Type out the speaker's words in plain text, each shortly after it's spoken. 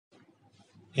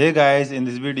Hey guys, in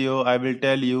this video I will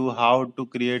tell you how to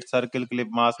create circle clip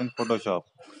mask in Photoshop.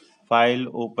 File,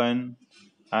 open.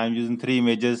 I am using three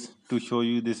images to show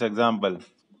you this example.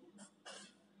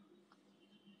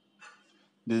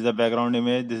 This is the background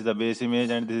image, this is the base image,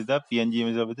 and this is the PNG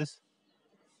image of this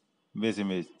base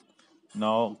image.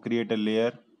 Now create a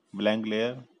layer, blank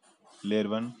layer, layer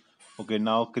 1. Okay,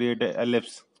 now create a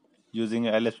ellipse using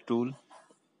a ellipse tool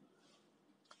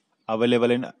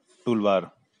available in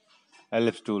toolbar.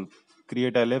 Ellipse tool.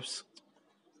 Create ellipse.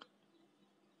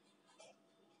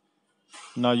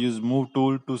 Now use move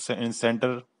tool to in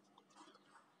center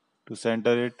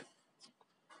it.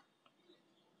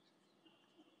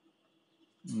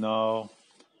 Now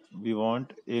we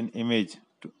want an image.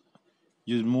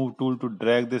 Use move tool to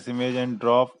drag this image and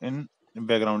drop in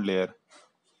background layer.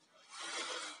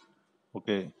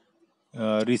 Okay.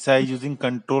 Resize using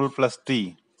Control plus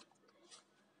T.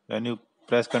 When you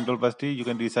press Control plus T, you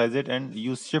can resize it and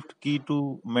use Shift key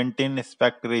to maintain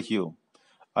aspect ratio.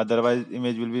 Otherwise,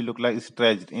 image will be look like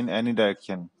stretched in any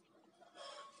direction.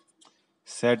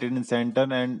 Set it in center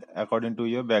and according to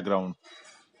your background.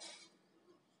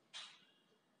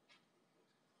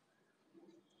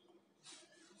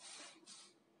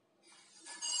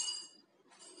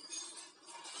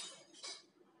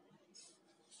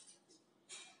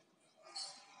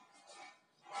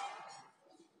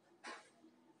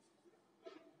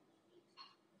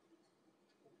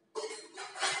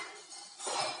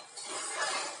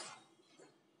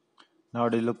 Now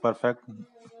it look perfect.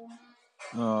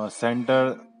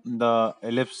 Center the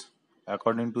ellipse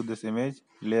according to this image,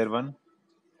 layer 1.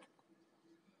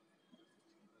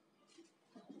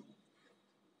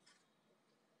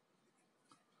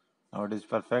 Now it is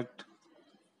perfect.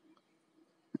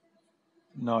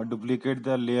 Now duplicate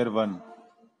the layer 1.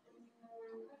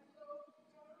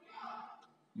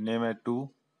 Name it 2.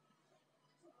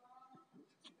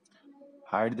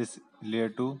 Hide this layer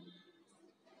 2.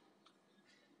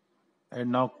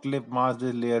 And now clip mask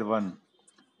this layer 1.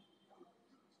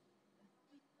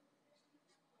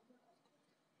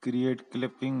 Create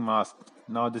clipping mask.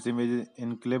 Now this image is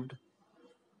in clipped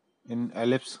in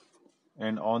ellipse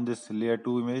and on this layer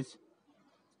 2 image.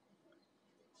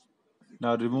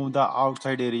 Now remove the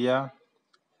outside area.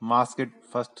 Mask it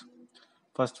first.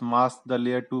 First mask the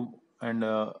layer 2 and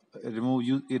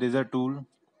use eraser tool.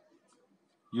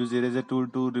 Use eraser tool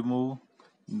to remove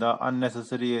the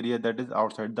unnecessary area that is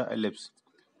outside the ellipse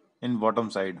in bottom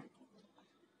side.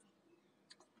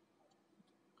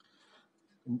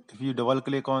 If you double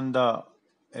click on the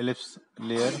ellipse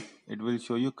layer, it will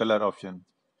show you color option.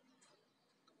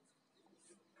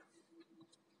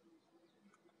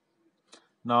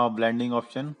 Now blending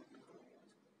option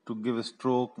to give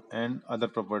stroke and other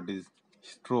properties.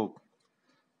 Stroke.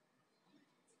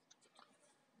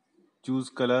 Choose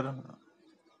color.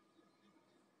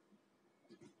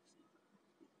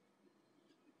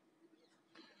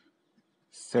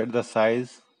 Set the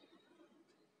size.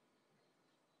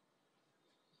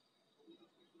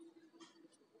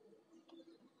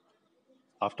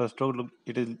 After stroke,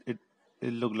 it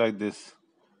look like this.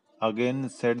 Again,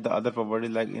 set the other properties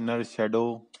like inner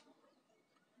shadow,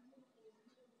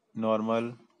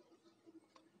 normal,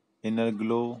 inner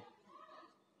glow.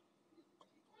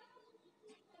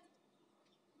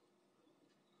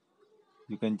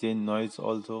 You can change noise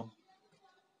also.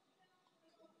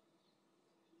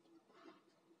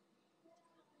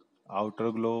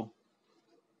 Outer glow,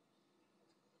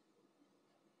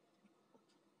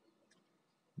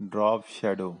 drop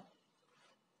shadow.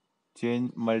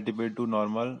 Change multiple to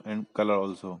normal and color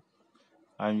also.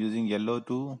 I am using yellow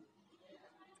to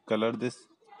color this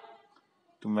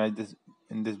to match this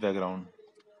in this background.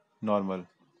 Normal.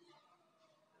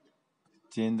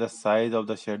 Change the size of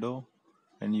the shadow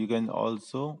and you can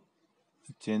also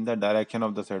change the direction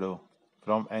of the shadow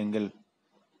from angle.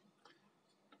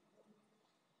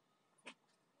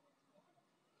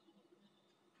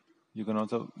 You can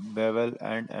also bevel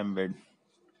and embed.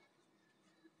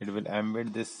 It will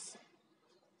embed this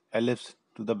ellipse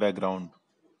to the background.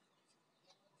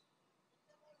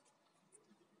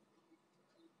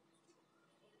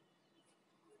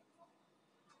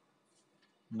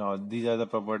 Now these are the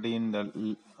property in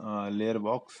the layer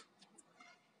box.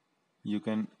 You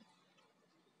can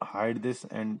hide this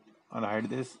and unhide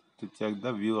this to check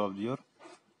the view of your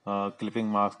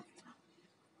clipping mask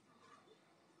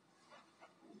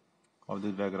of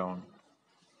this background.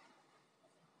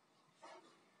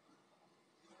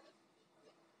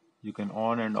 You can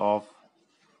on and off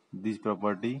this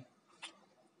property.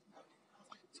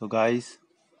 So guys,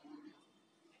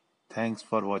 thanks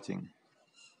for watching.